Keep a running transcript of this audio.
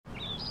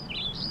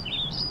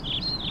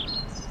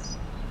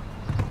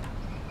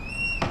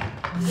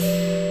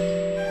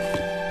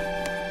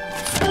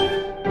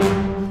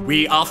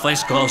We are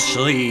fresh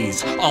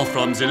groceries, all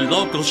from the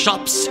local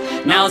shops.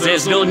 Now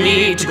there's no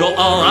need to go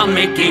all around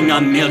making a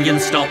million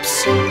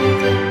stops.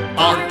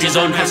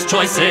 Artizone has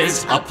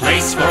choices, a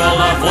place for all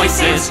our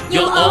voices.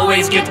 You'll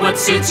always get what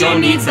suits your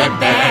needs the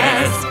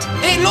best.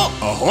 Hey, look!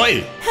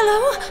 Ahoy!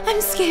 Hello?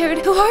 I'm scared.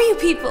 Who are you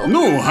people?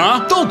 No,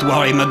 huh? Don't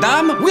worry,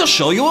 madame. We'll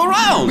show you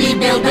around. We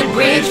build a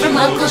bridge from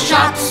local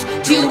shops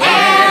to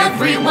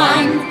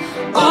everyone.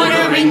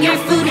 Ordering your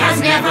food has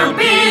never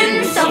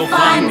been so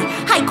fun.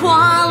 High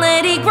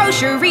quality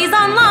groceries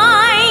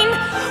online.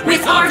 With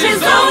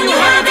Artizone,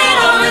 you'll have it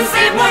all and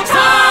save more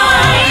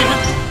time.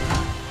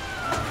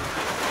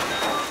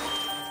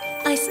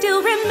 I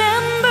still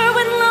remember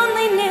when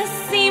loneliness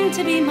seemed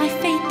to be my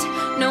fate.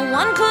 No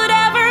one could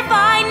ever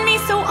find me,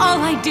 so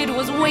all I did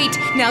was wait.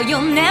 Now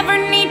you'll never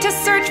need to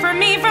search for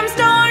me from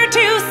store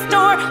to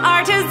store.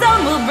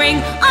 Artizone will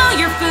bring all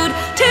your food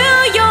to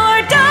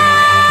your door.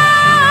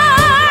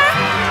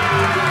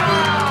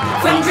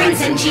 From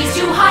drinks and cheese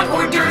to hot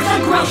hors d'oeuvres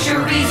and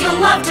groceries you'll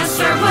love to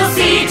serve, we'll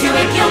see to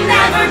it you'll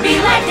never be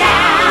let